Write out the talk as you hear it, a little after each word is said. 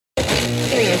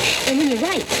Period. And when you're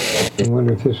right. I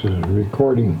wonder if this is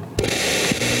recording.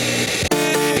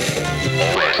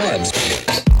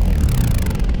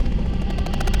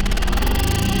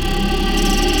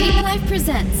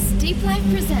 Deep Life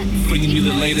presents. Bringing you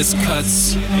the latest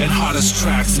cuts and hottest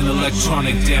tracks in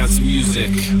electronic dance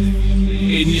music.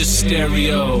 In your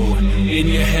stereo, in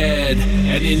your head,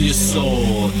 and in your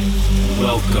soul.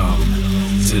 Welcome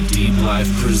to Deep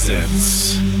Life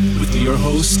Presents with your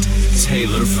host,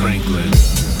 Taylor Franklin.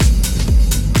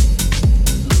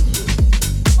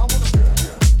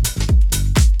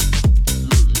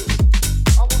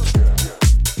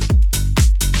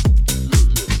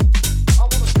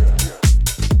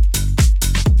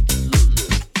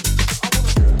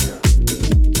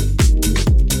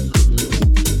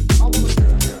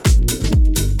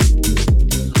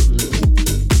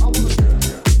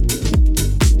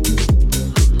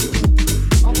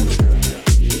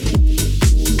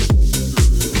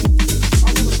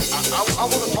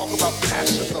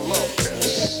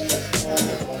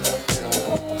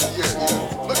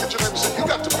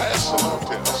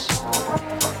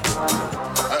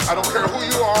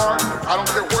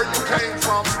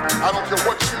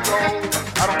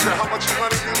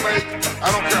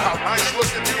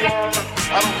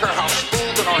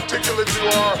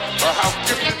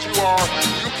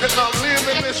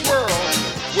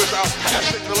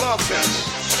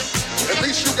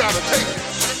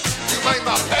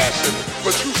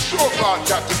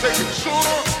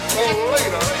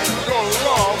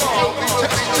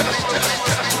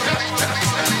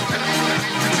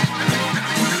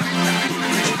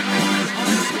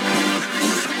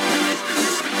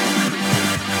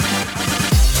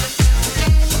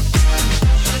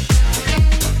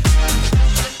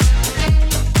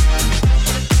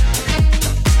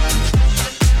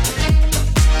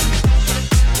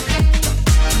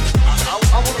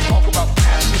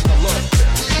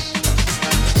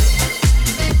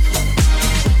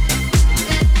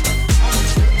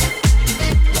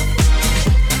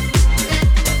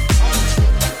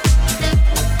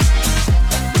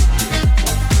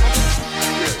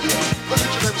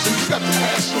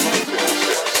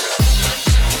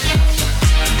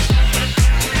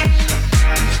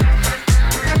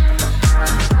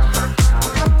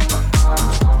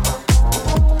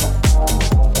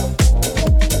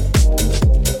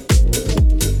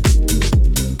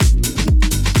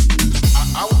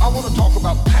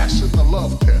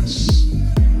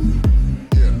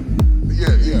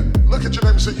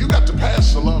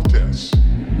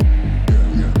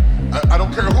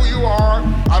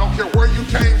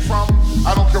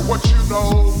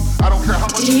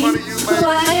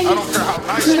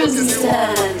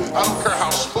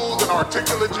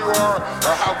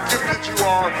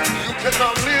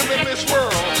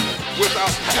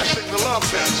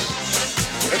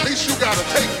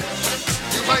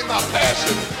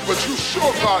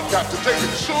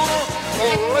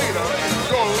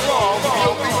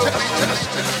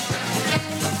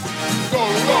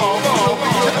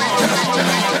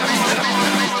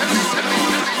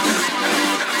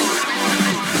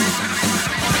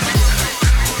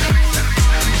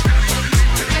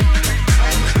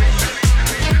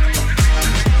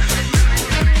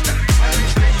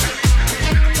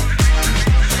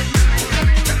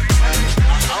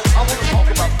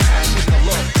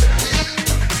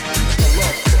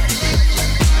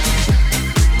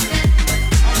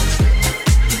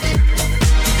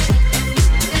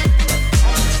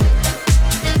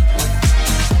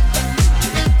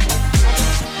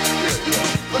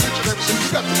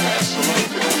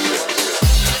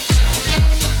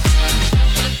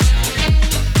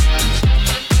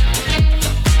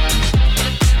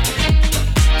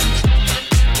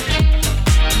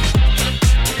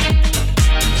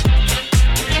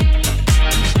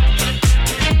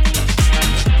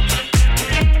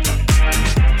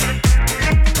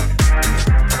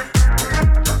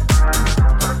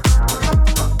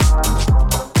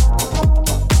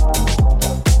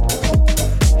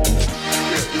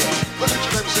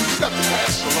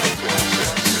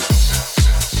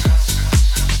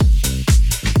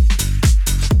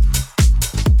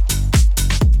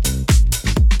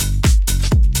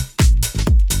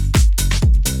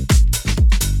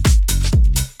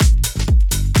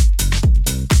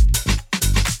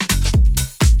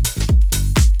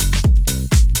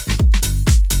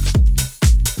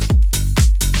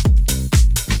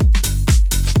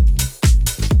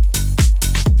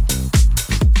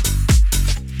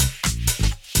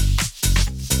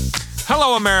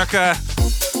 America,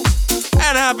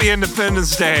 and happy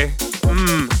Independence Day.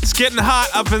 It's getting hot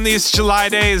up in these July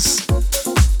days.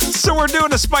 So we're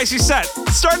doing a spicy set.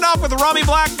 Starting off with Rami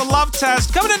Black, The Love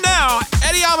Test. Coming in now,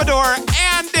 Eddie Amador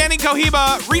and Danny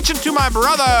Cohiba, Reaching to My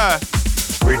Brother.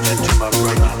 Reaching to my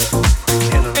brother.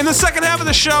 In the second half of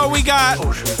the show, we got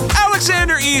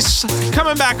Alexander East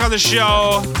coming back on the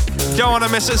show. Don't want to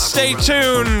miss it. Stay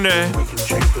tuned. We can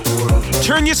change the world.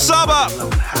 Turn your sub up.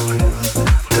 Love and happiness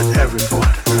to everyone.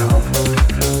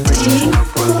 Reaching to my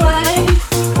brother.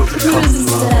 With the common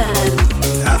love.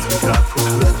 Asking God for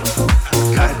wisdom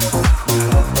and guidance.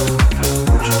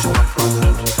 Reaching to my brother.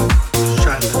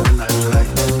 Shine the midnight light.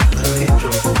 Let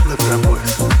angels lift their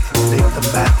voice and make the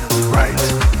madness right.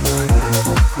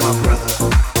 My brother.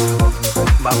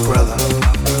 My brother.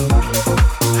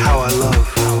 How I love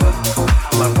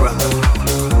my brother.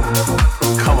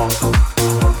 Come on.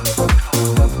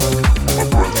 My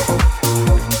brother.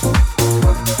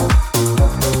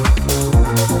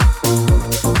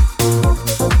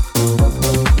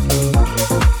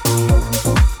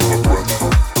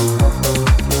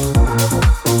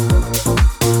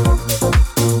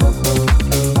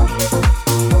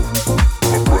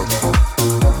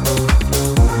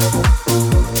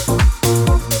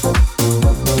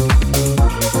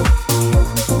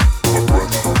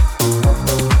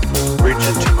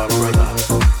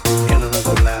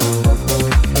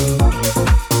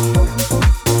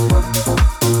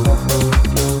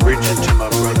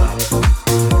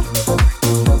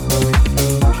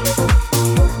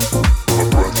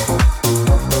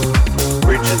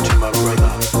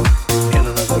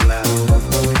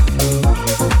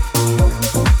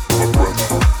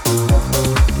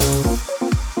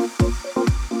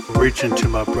 Reaching to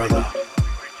my brother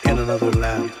in another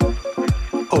land.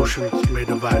 Oceans may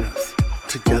divide us,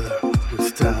 together we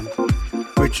stand.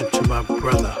 Reaching to my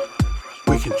brother,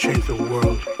 we can change the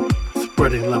world,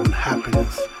 spreading love and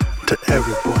happiness to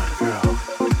every boy and girl.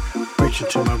 Reaching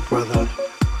to my brother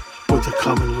with a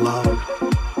common love,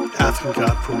 asking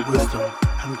God for wisdom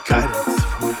and guidance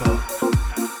from above.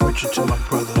 Reaching to my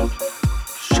brother,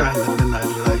 shine the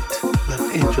midnight light, let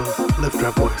angels lift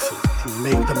our voices and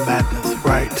make the madness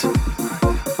right.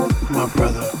 My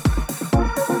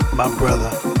brother,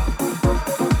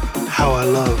 how I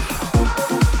love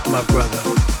my brother.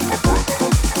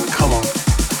 Come on.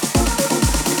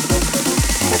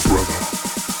 My brother.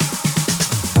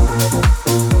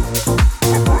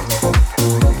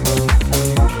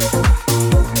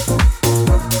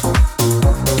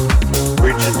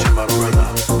 Reaching to my brother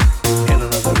in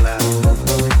another land.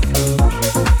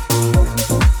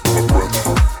 My brother.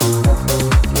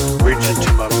 Reaching to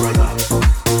my brother.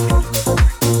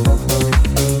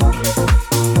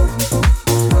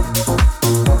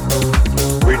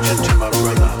 Reaching to my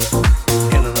brother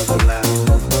in another land.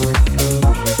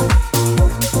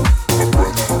 My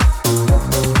brother.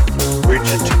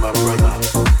 Reaching to my brother.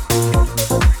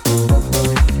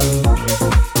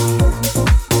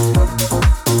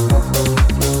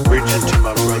 Reaching to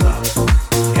my brother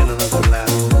in another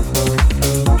land.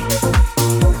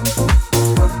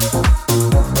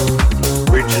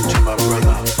 Reaching to my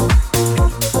brother.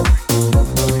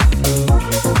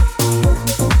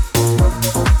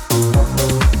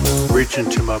 Reaching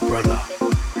to my brother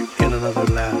in another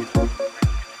land.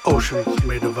 Oceans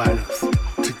may divide us,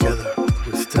 together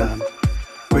we stand.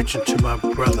 Reaching to my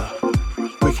brother,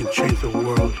 we can change the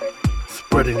world,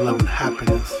 spreading love and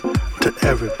happiness to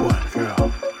every boy and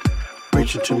girl.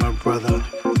 Reaching to my brother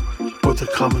with a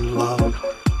common love,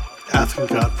 asking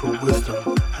God for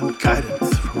wisdom and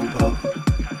guidance from above.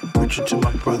 Reaching to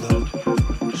my brother,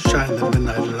 shine the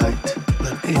midnight light,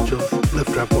 let angels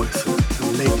lift our voices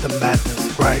and make the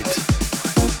madness right.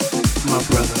 My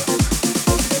brother,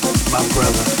 my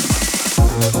brother.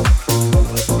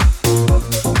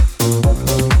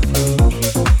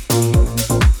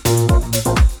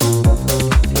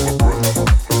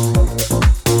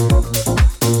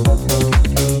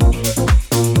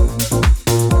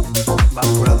 My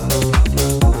brother,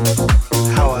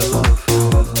 how I love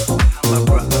my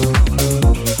brother.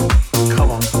 Come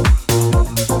on.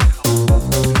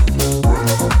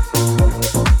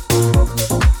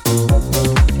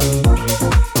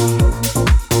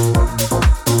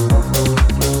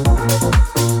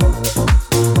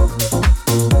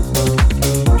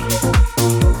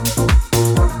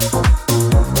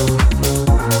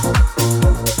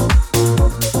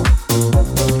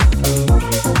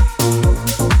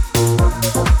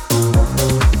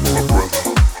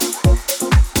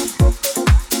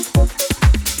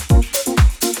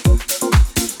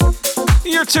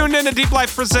 You're tuned in to Deep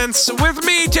Life Presents with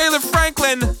me, Taylor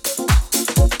Franklin,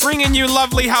 bringing you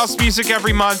lovely house music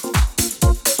every month.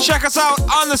 Check us out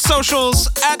on the socials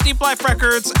at Deep Life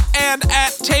Records and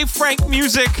at Tay Frank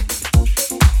Music.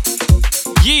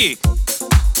 Yee.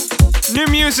 New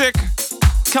music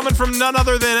coming from none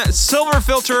other than Silver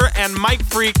Filter and Mike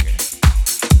Freak.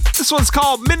 This one's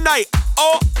called Midnight.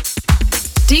 Oh!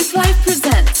 Deep Life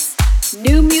presents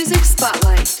New Music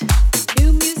Spotlight.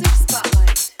 New Music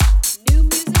Spotlight. New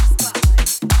Music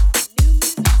Spotlight. New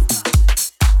Music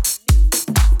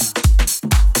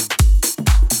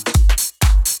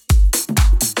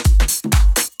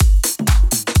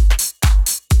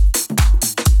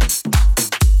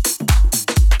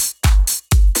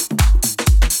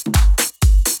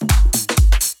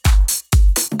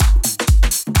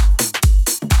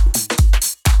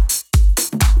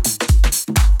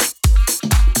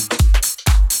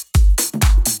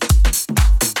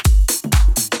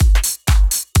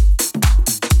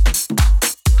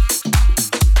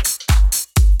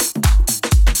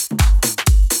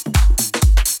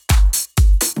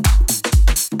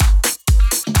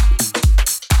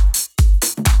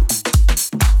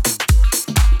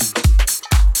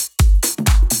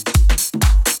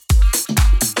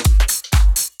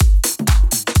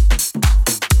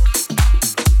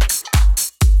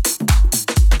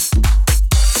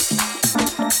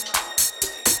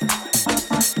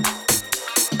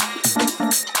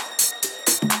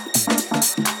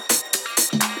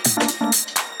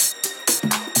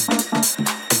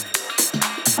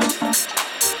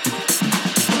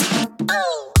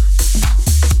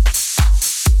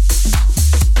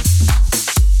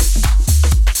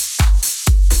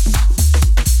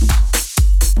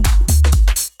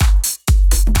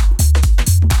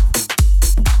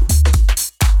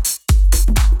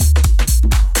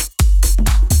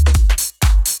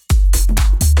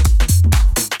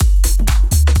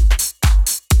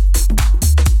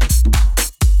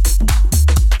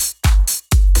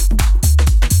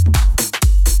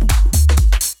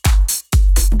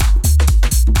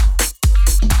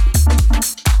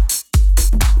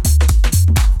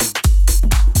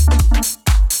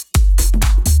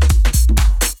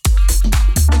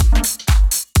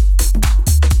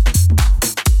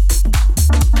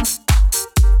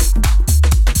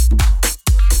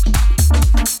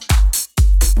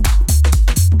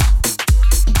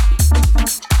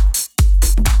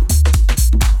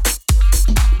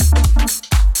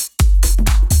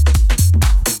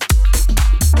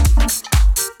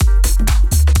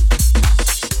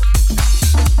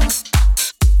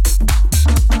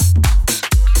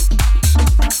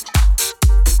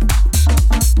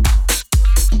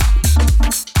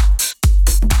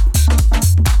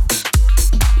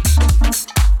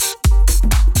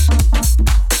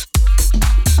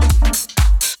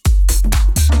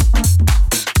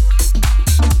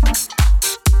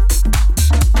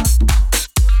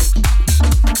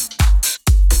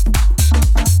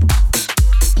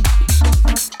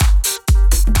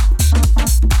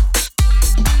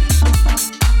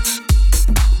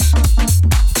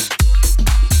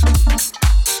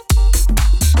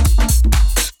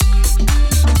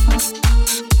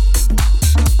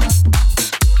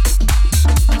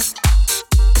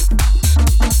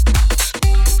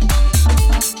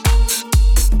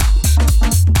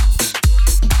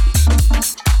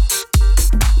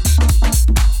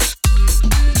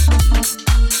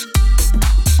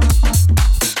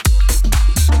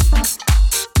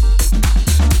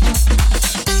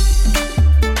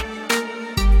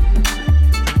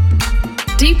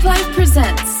Deep Life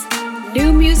presents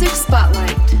New Music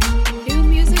Spotlight. New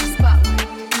Music Spotlight.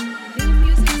 New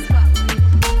Music Spotlight.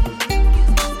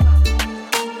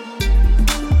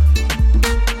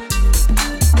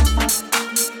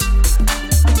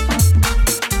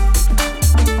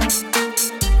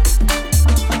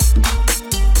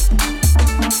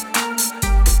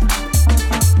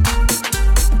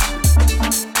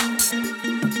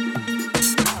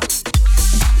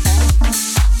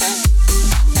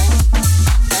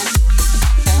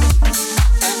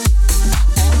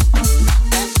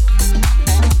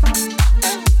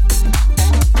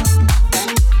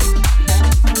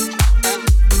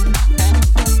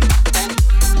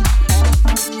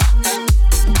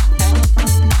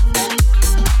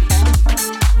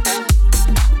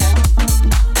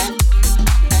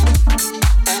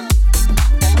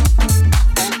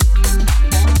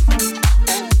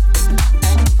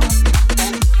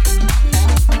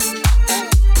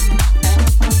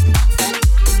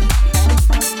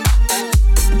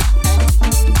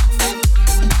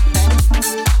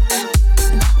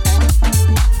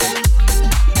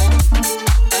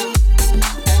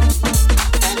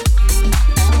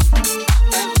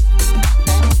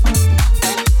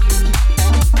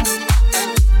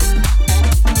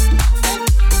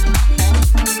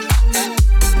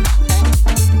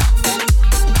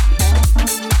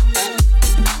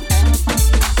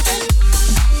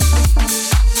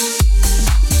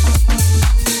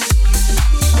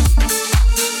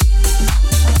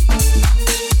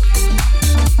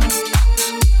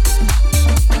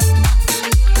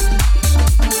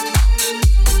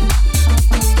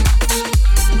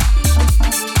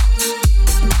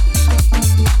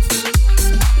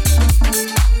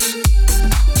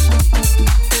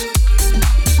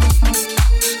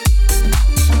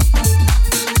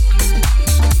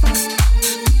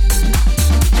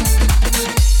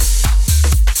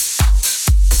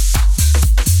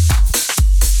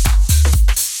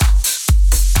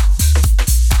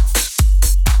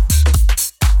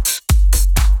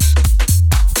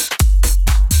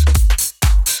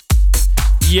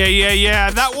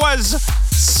 Yeah. That was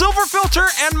Silver Filter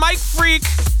and Mike Freak.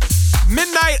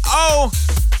 Midnight. Oh,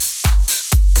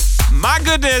 my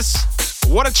goodness.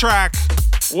 What a track.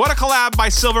 What a collab by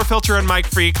Silver Filter and Mike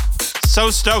Freak. So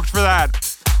stoked for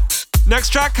that. Next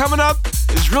track coming up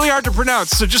is really hard to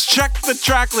pronounce, so just check the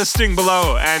track listing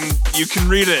below and you can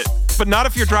read it. But not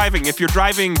if you're driving. If you're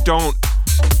driving, don't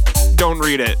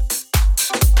read it.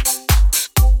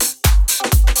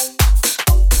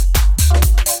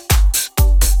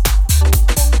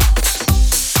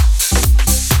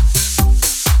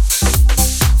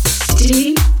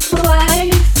 Deep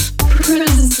Life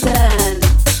presents.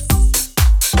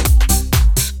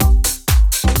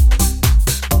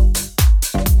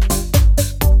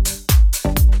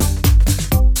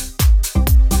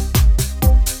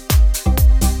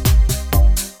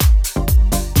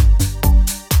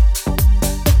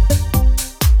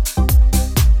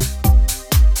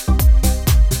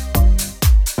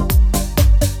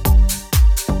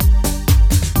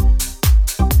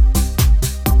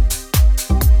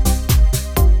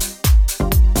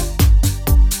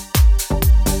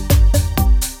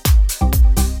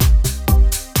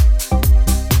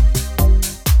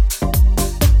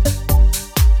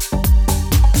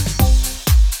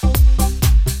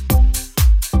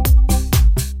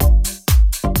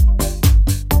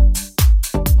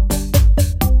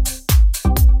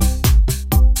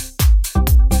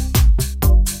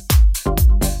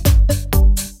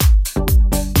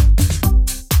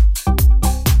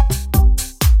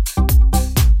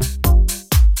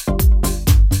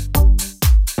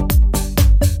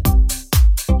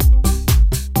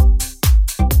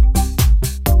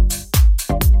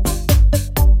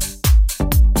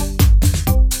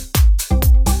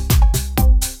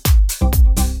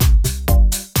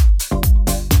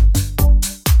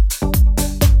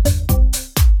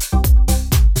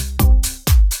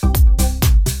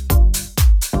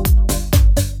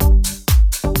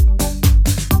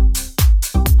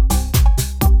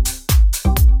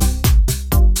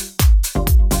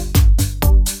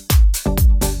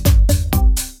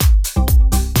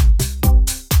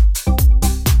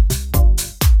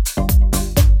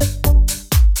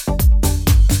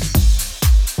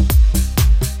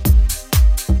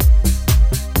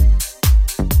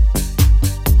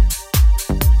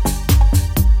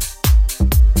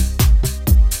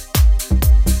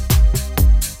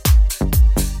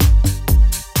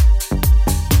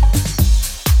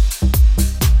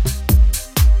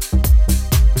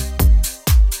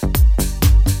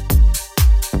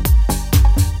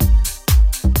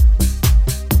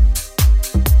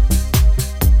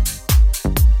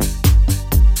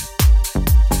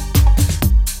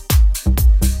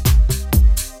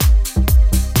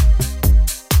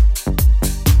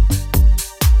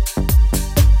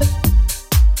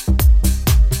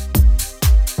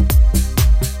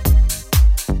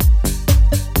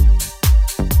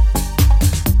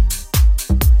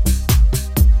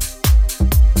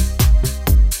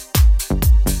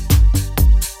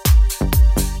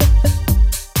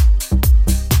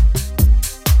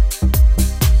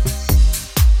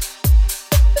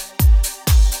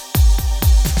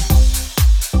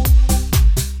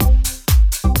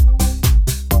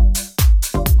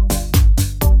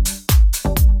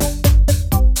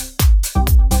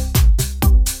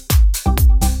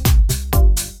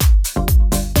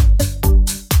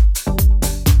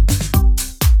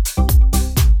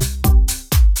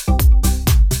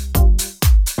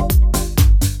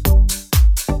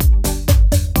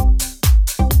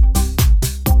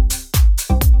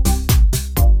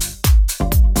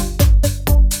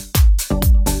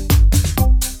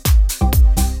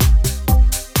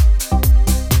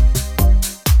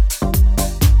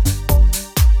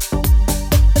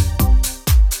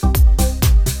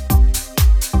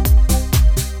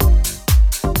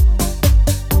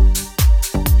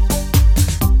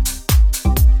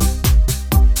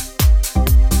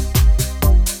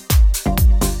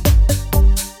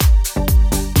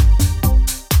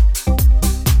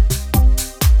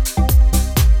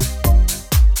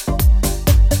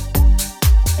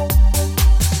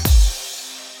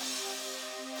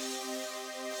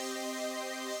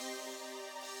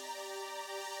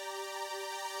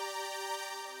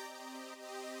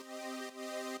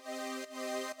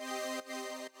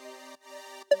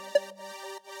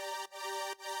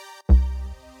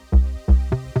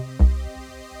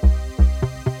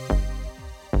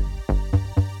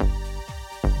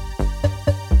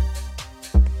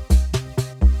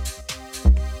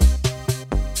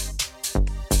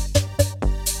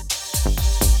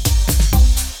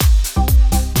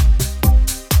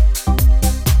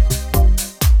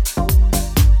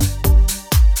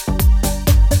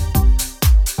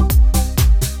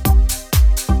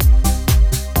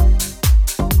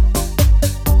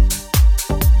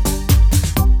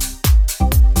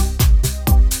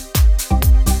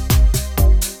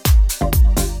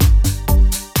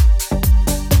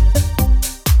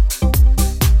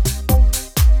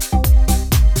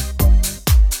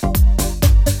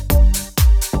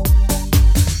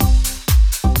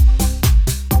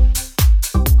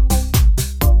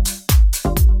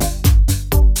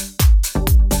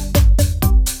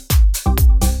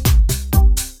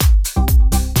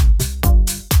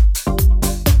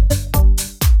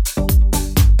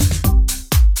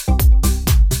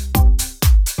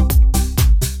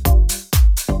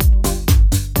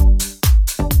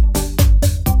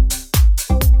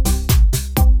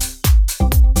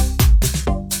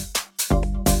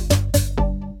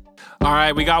 All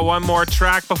right, we got one more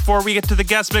track before we get to the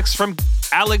guest mix from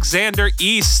Alexander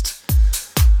East.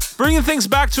 Bringing things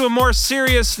back to a more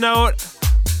serious note,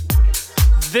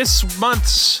 this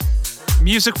month's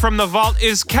Music from the Vault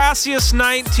is Cassius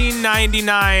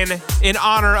 1999 in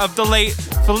honor of the late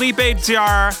Felipe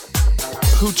Diar,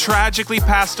 who tragically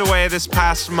passed away this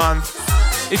past month.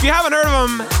 If you haven't heard of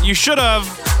him, you should have.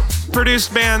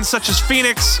 Produced bands such as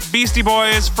Phoenix, Beastie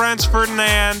Boys, Franz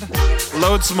Ferdinand,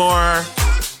 loads more.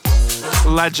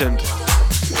 Legend.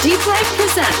 Deep Life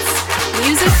presents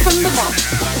Music from the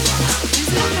Vault.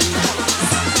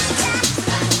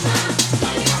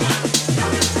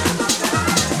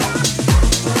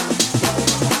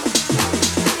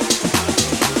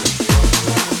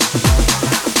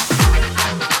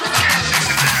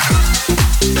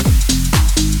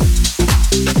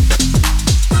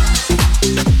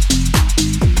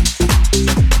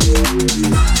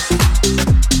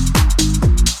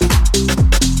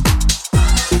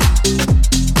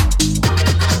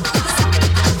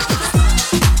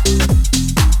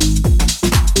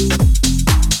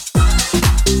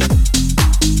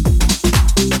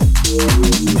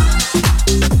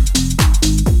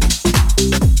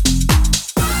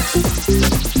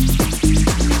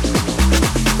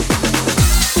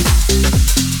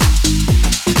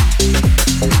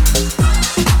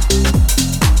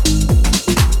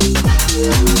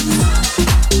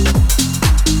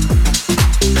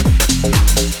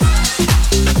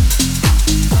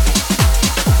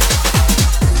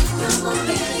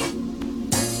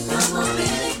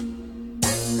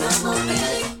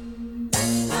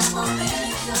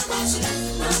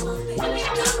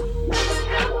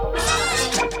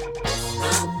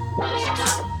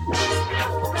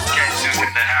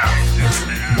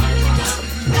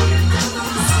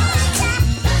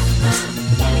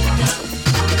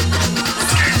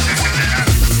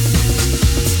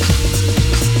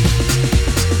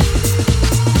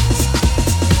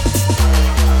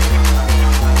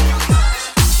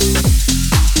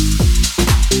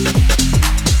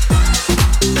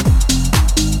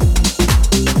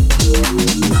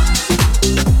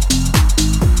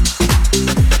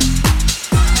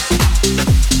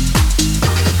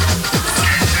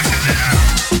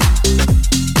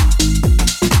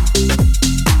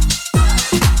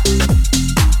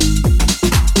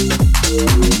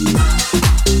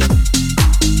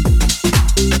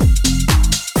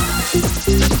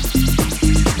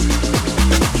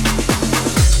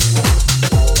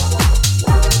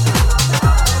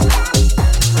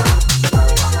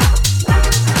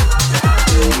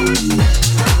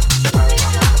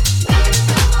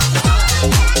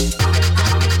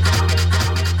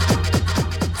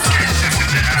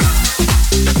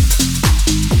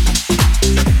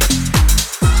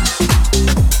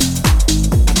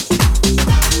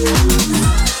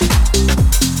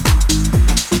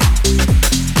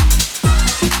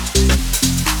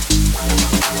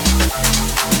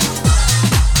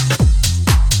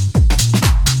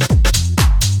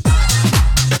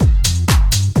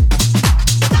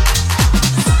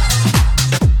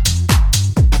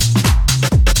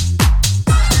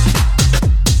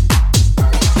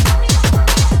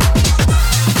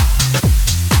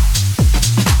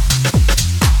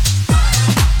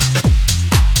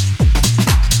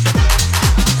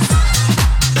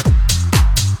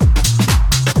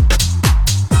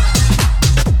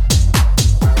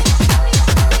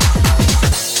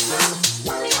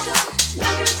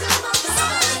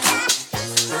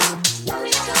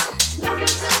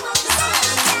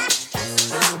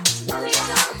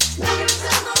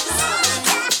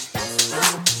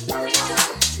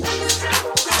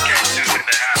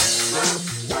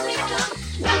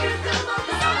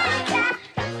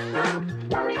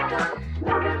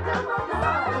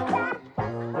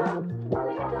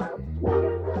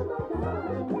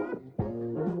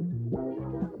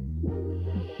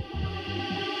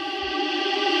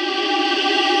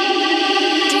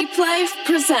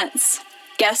 presents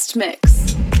Guest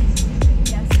Mix.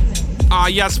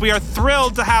 Yes, we are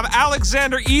thrilled to have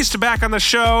Alexander East back on the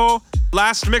show.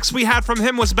 Last mix we had from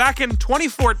him was back in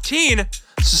 2014,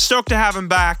 so stoked to have him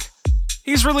back.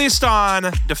 He's released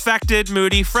on Defected,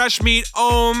 Moody, Fresh Meat,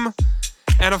 Ohm,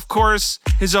 and of course,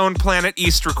 his own Planet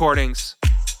East recordings.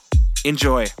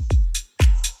 Enjoy.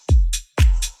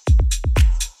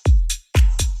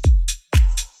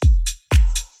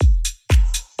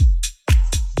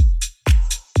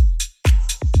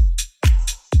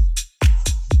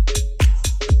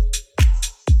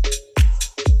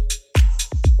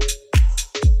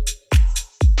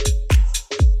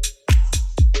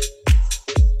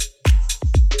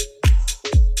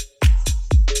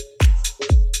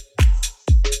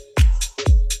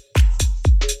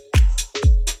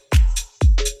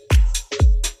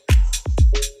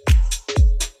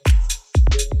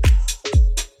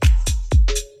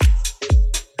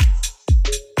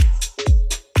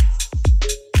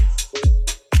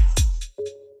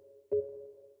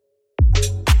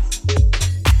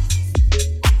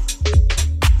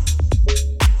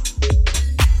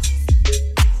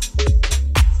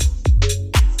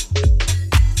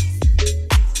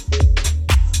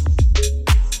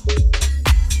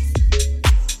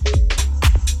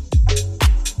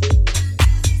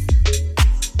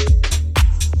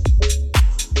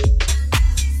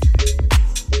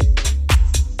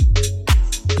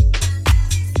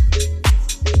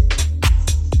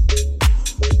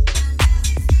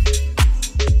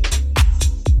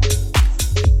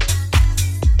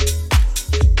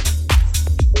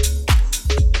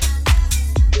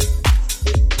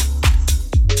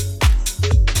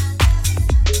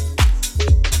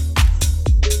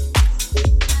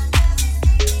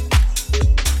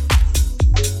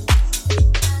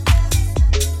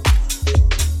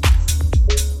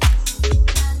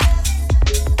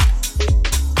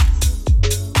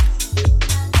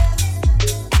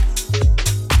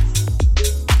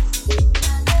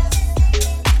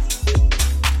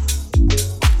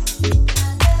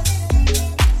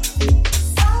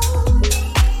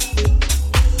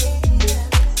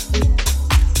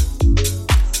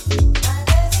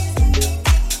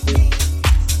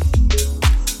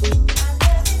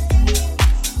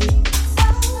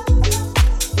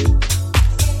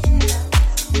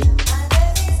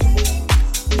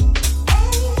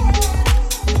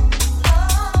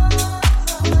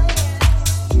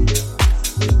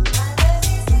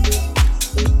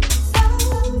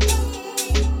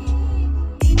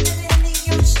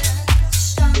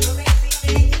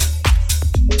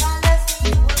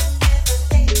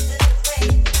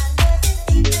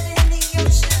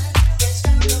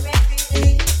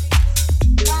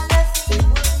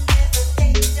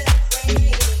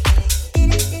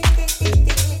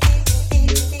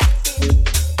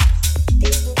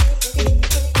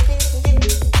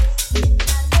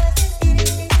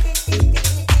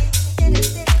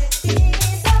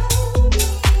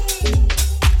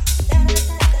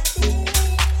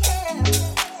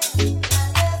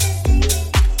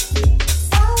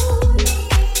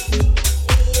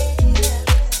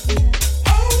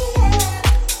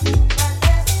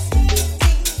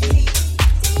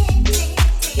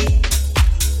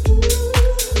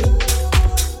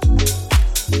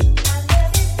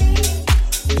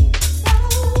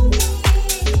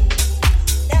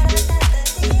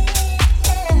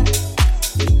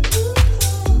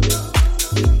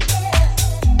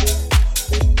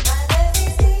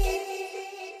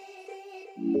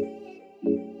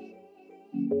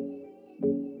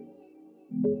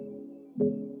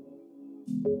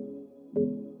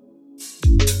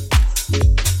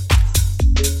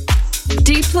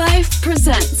 Deep Life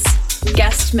presents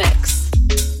Guest Mix.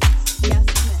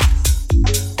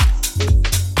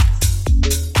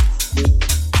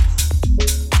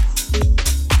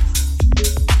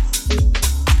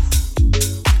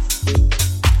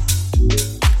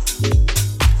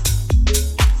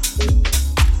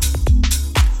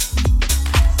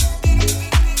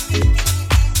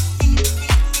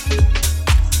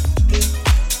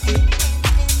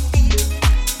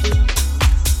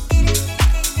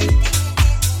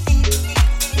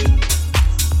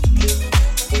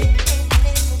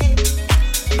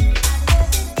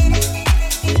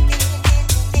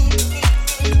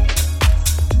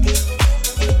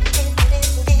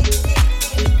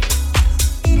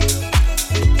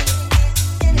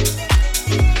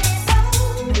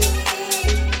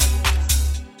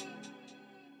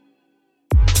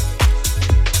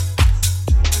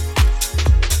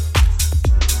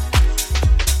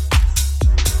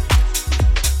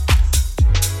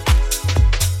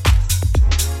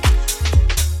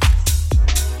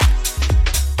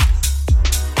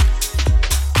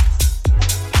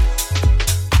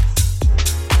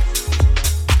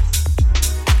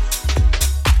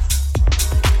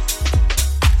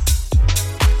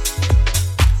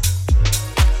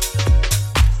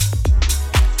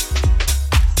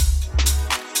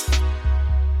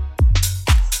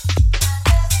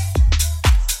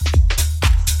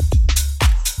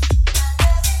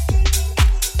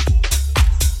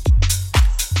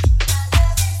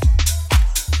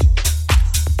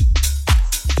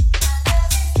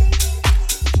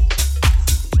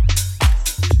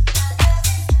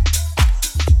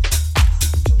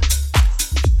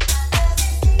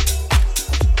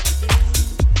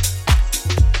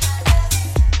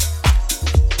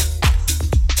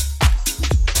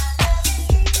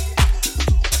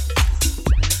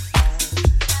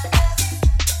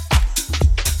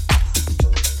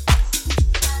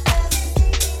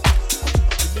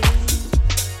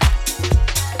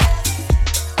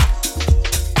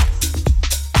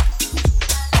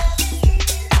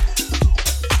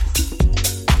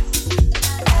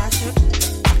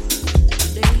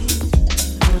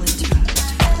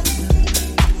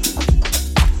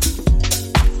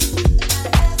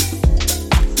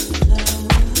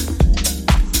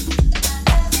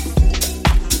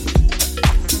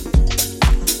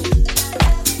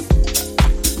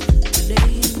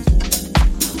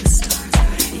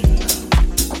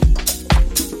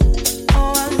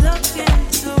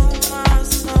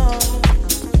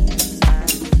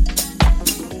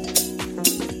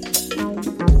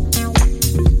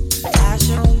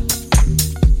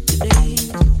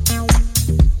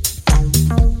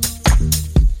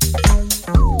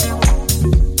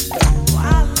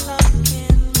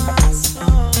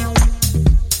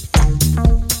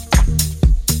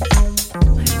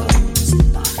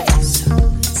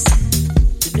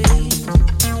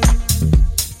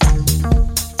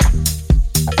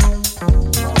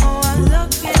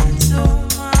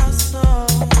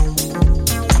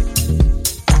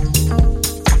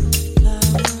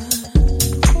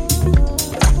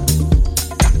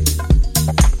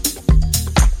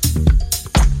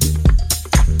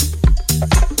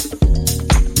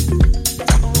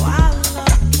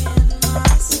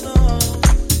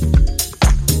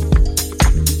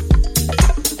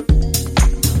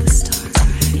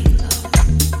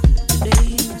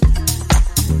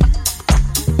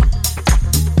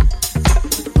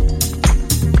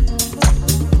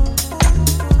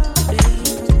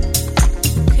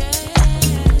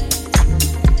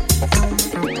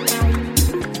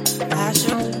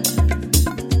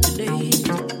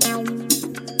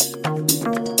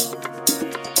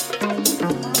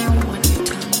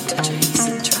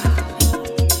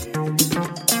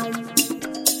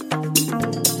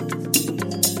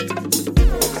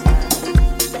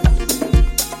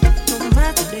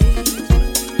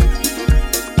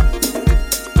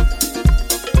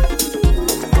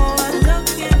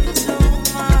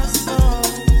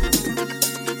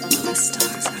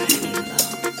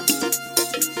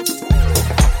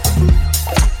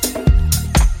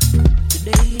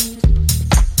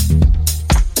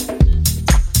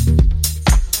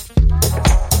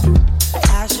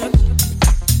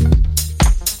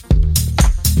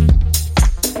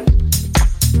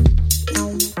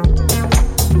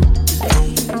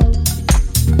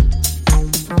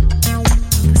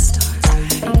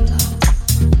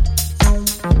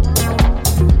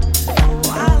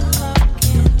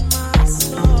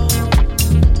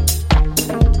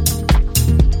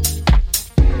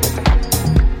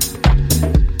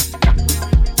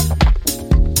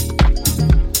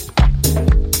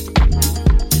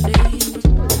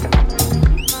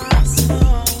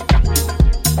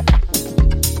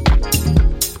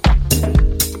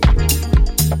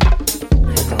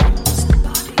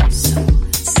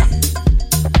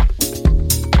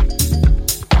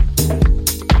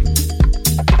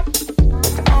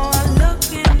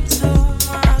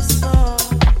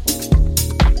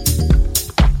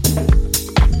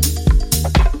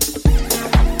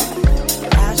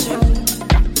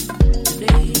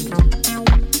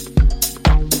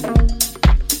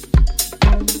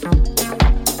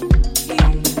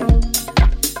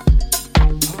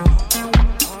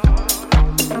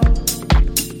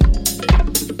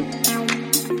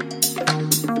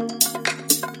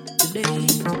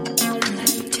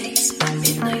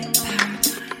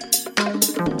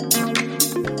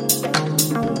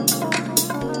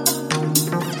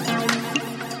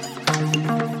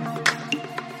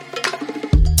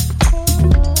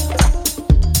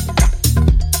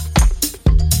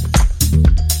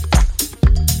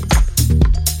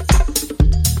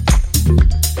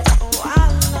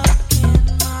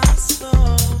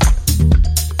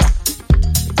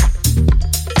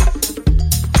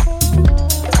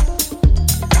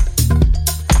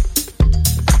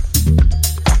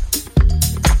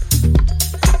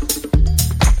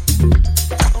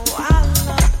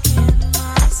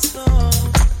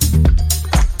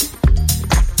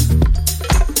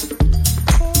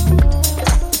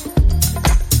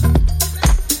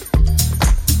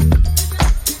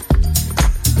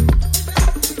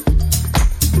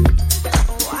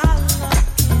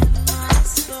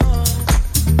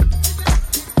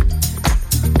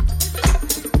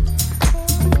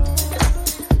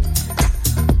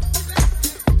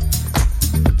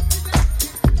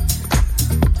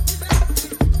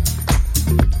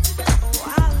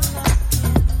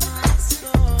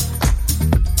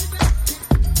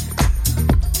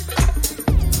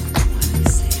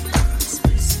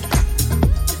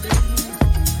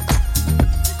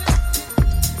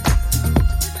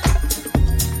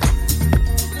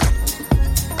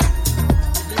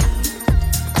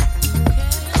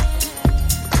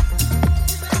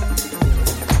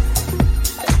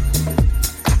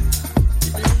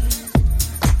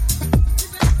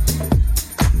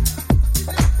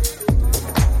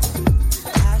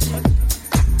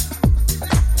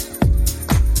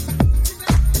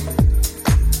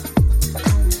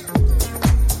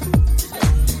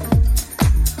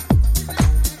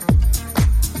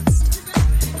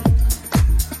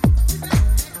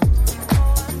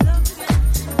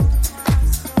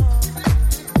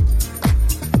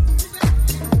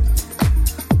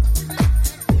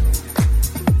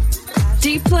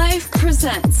 Deep Life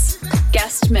presents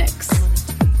Guest Mix.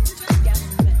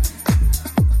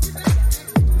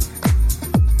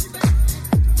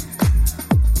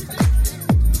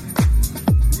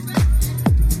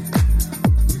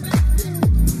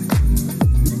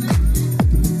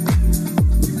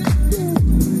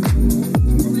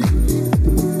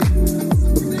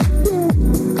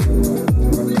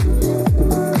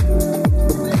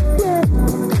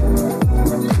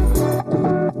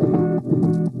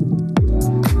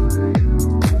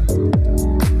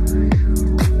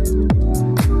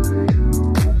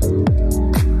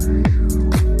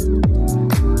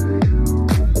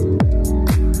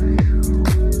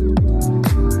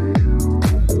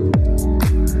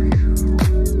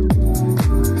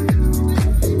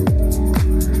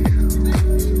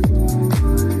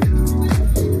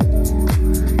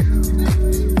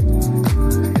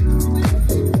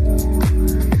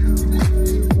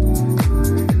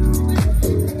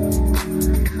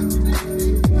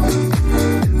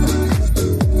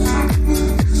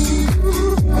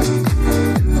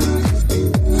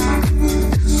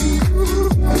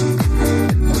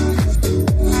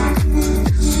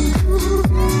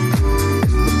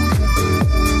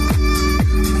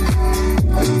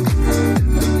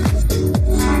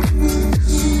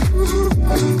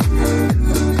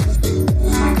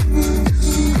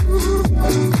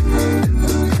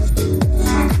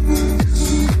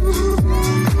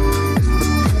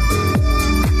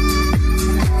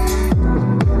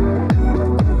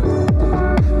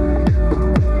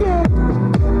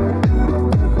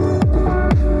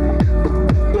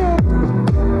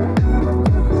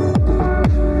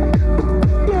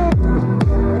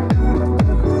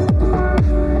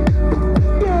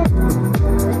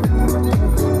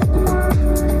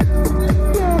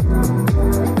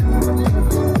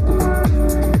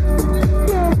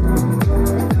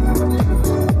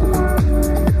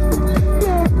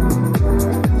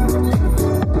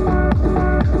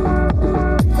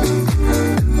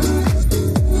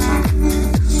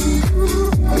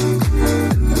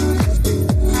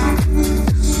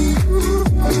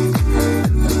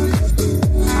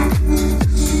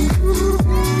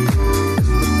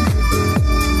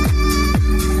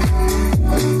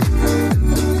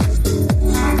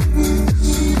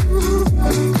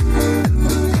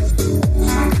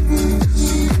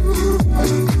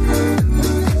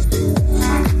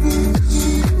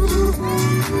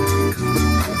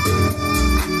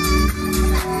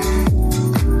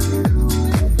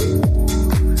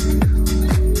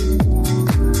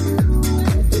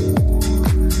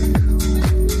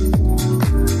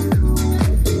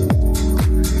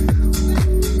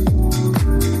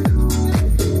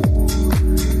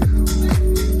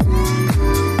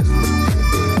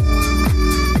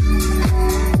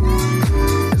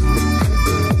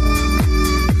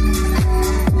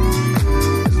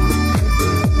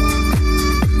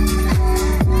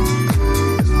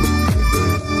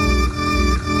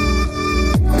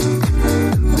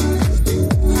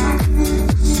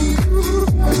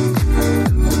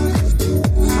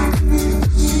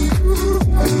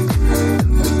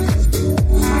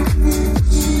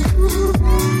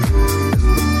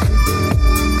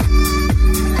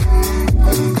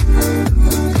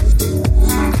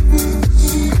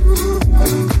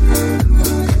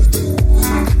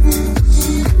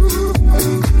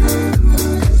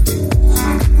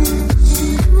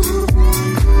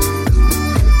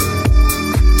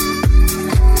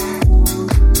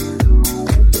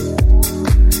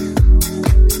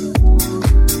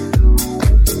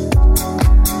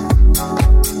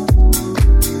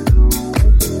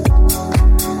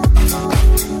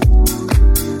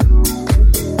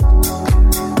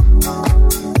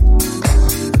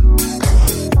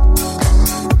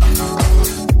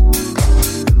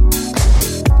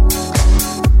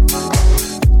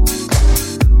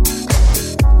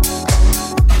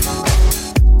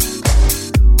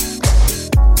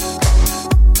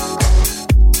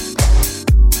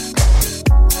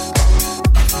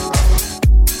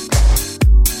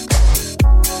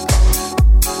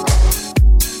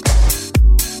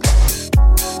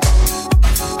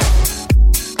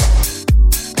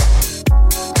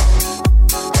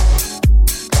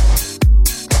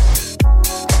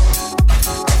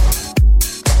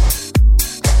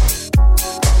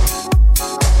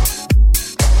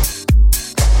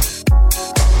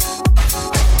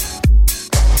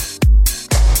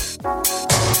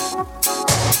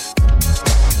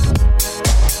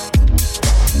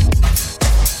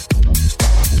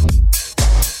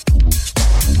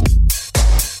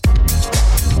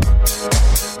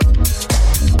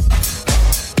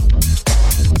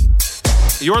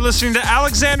 You're listening to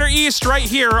Alexander East right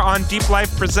here on Deep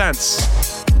Life Presents.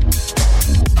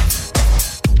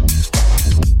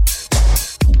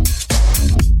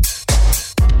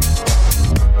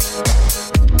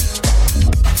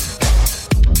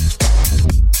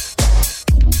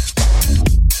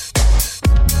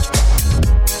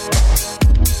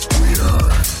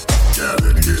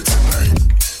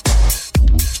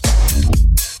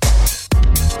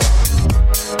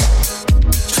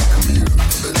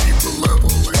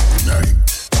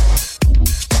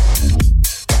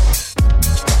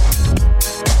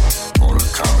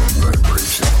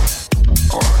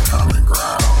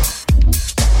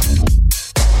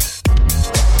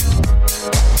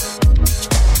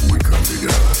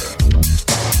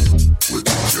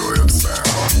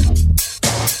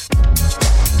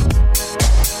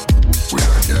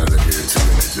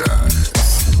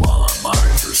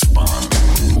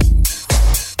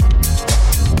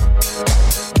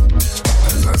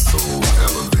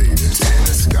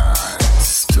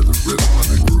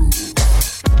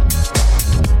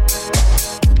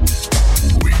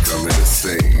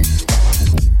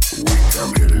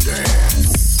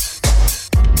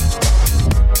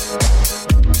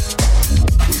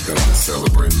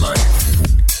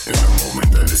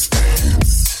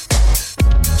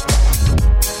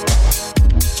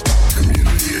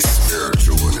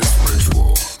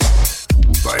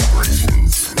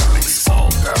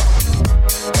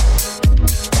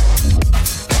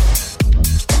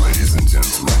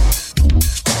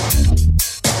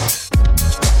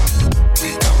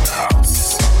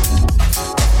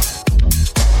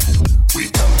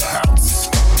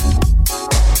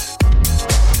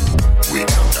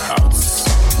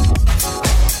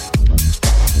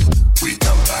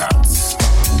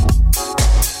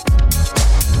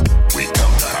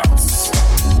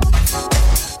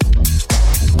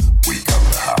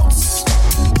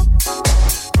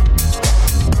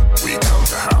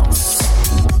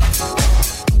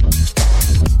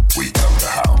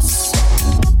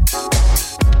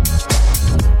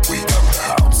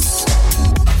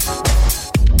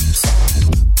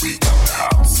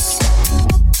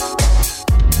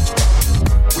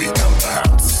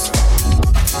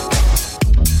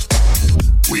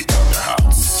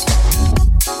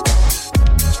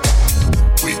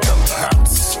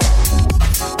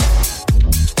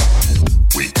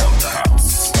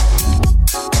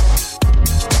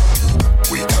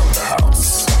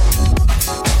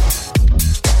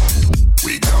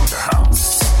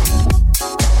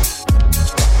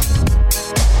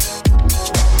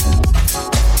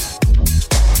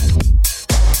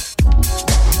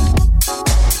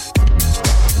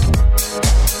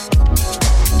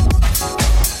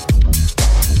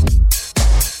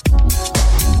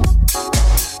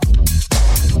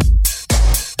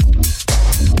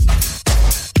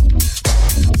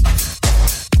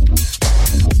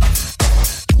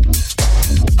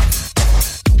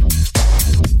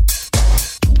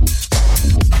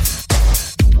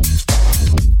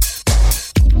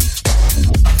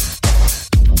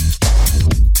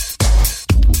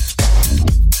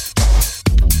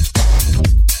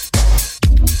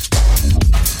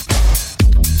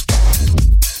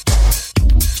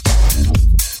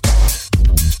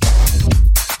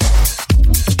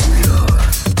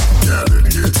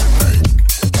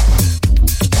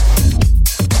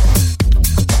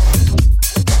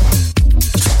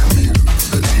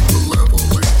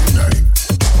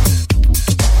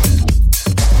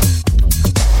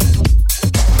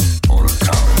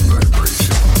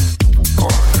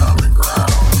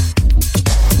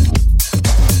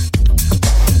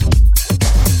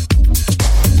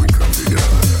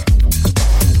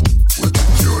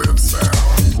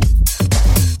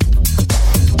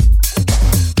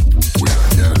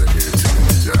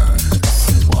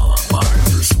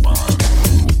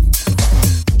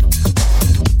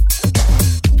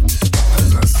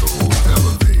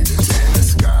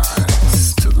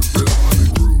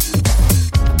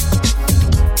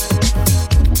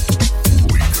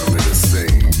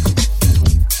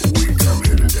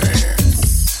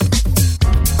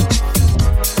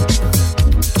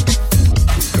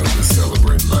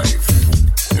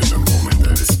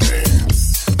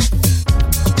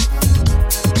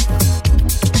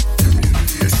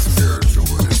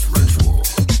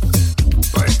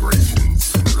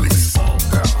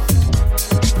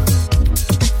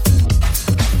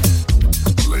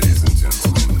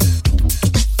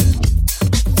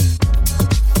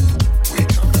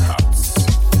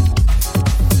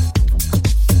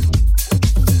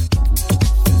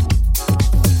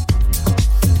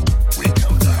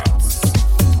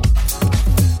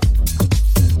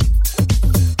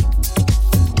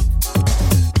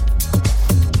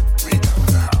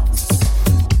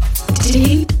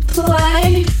 Deep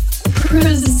Life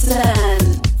presents.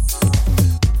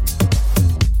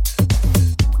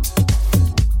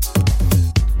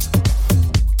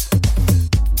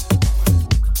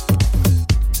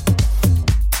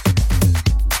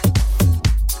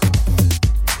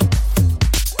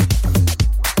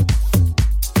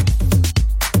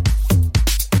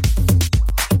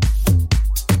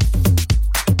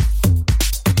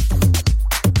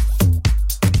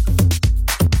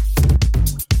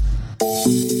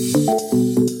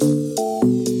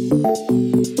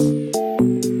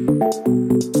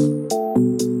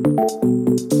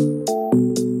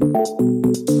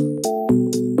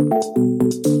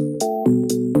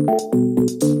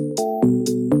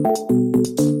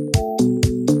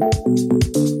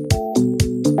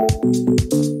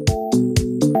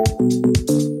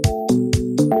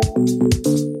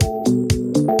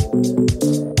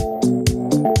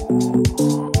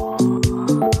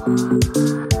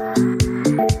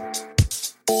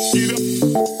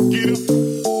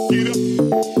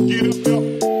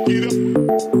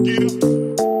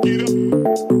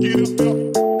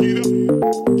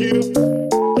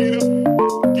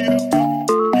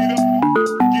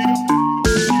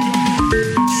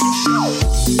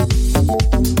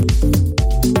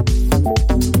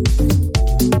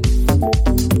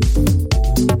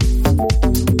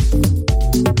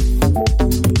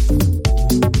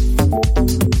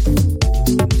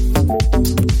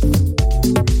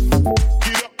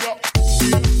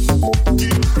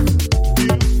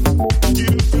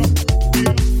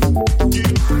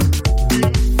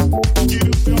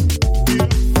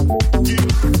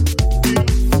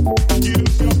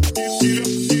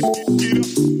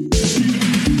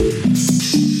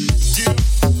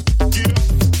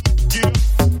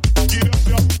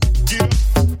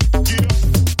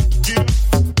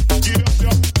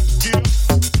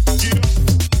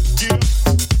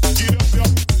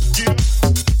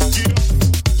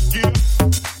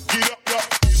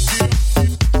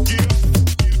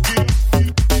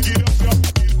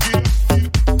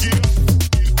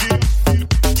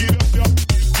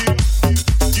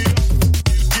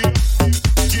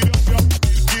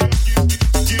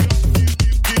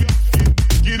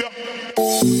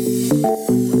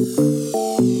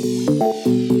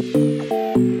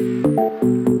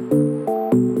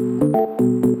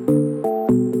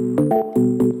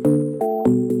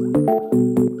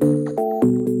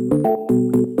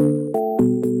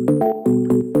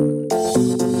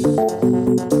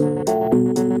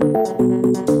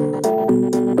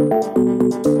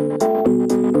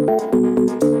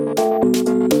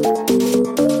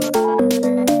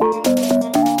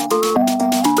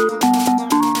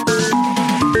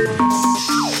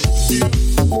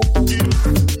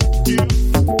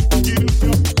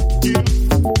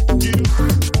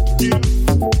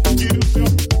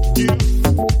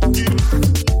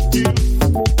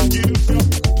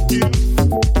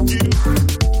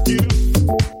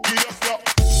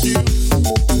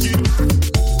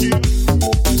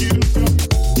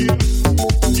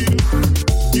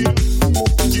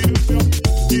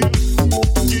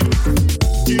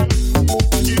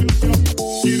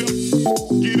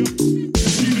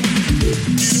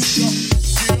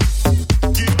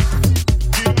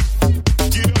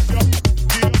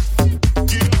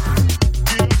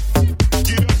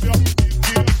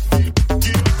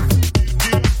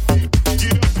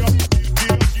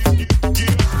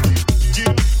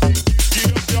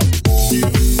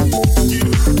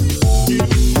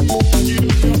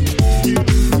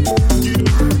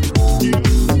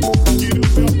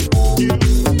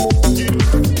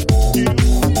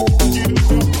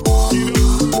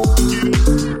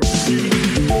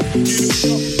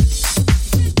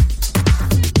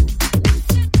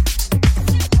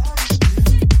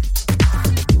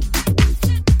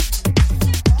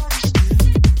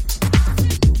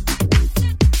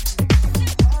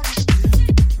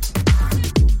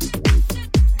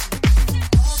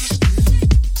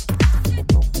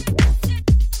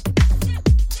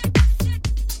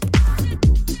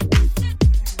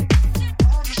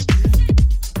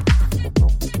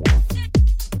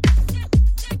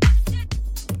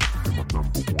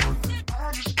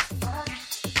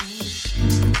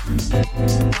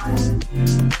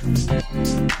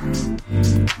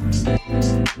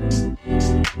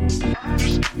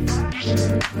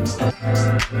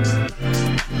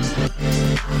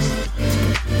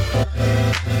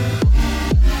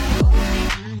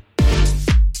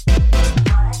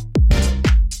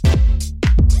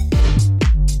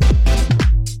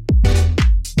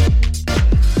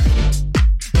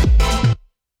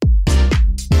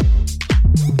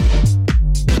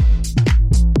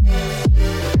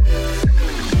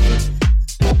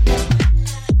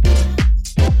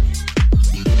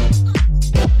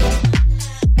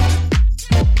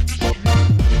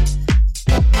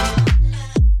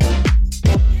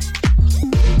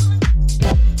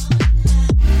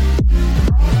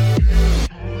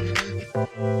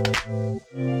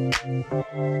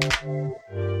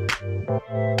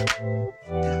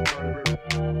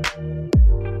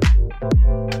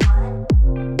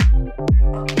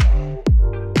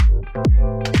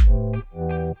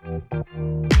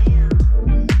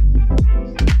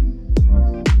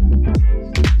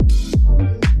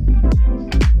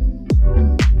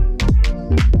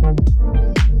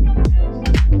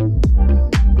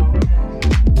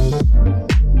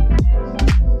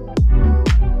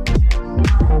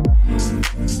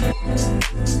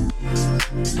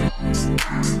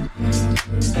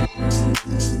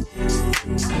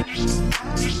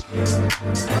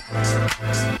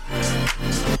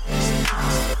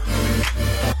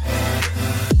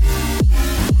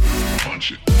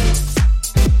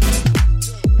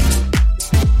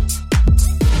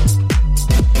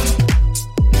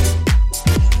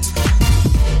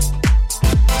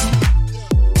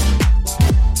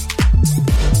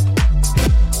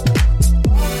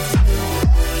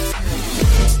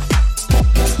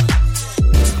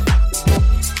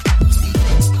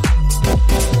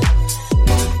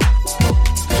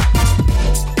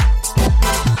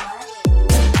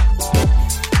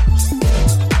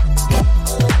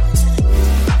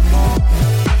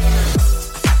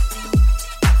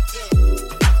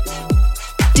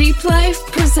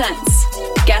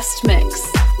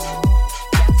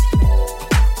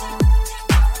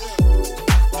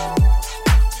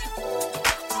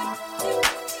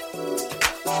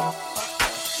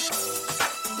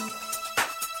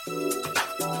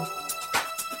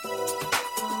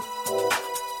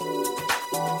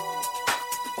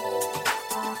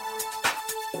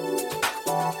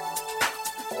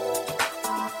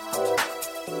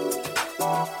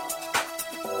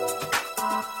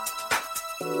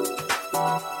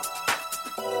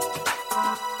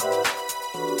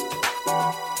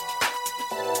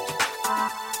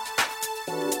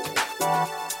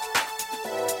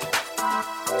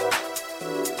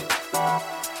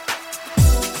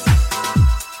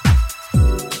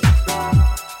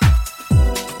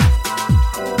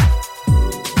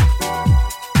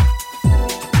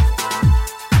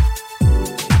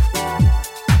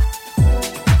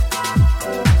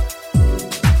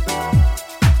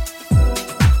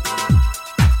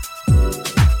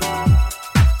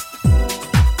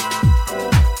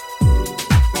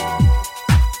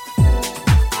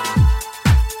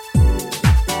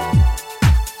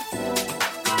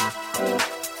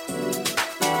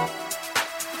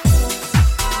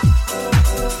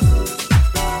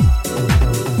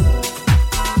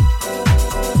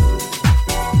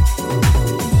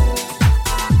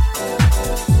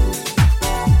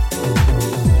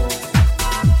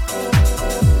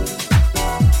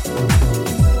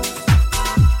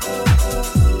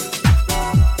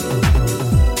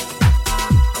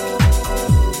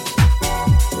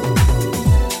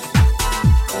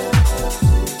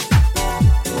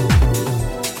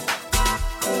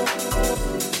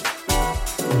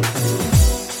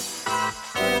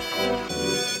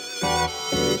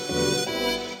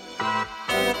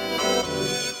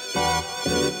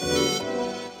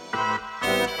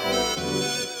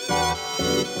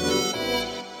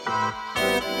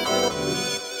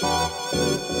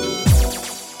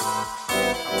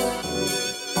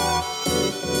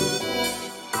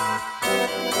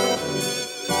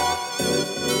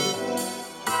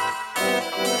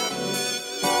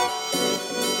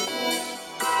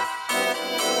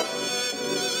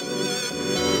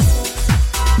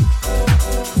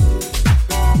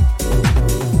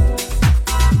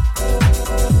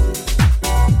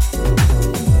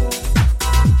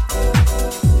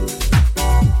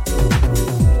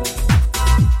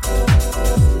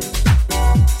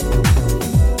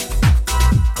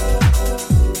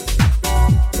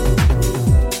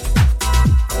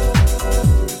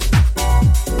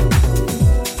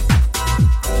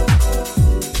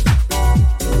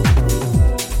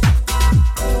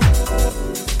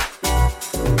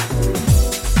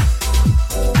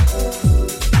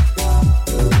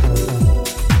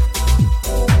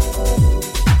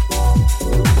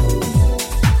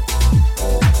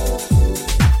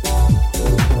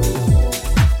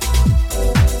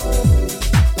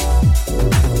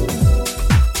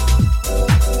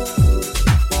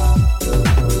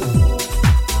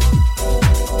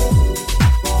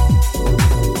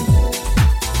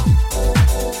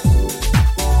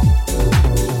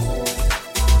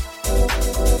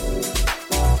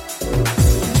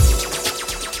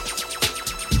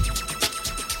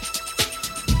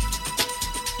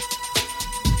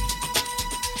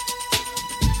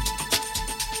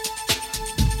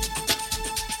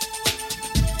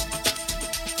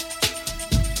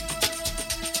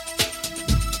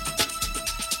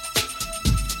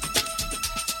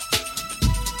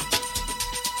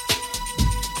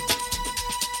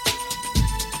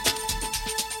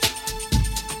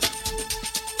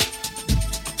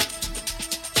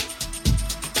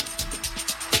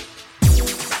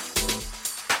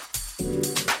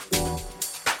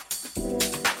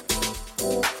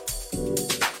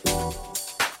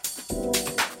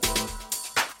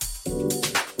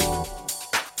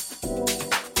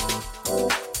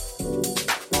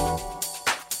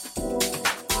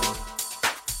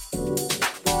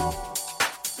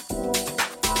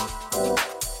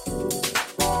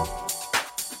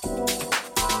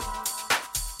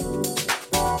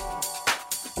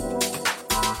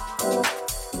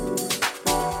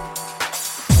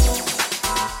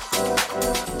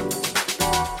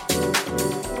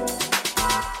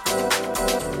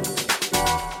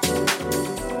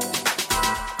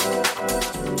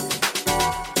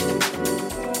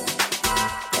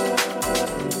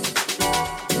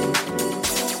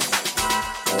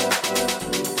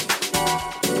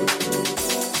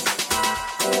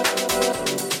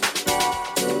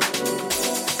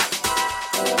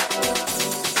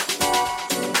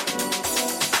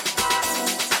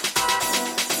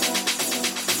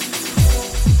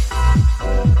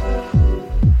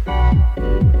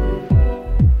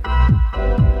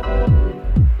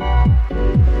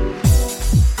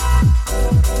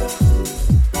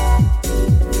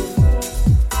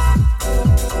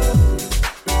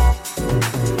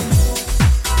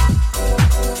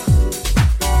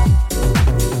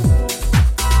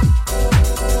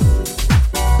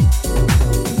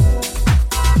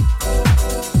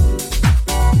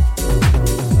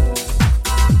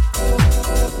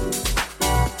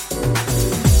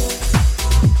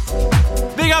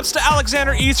 ups to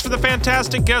Alexander East for the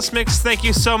fantastic guest mix. Thank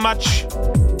you so much.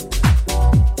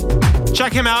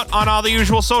 Check him out on all the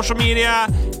usual social media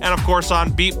and, of course,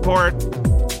 on Beatport.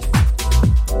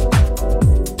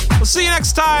 We'll see you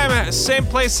next time. Same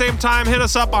place, same time. Hit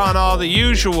us up on all the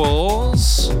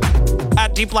usuals.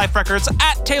 At Deep Life Records,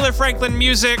 at Taylor Franklin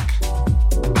Music.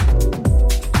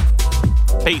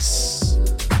 Peace.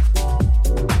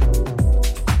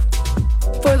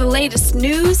 For the latest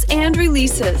news and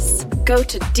releases, go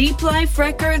to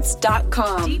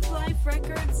deepliferecords.com.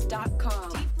 deepliferecords.com.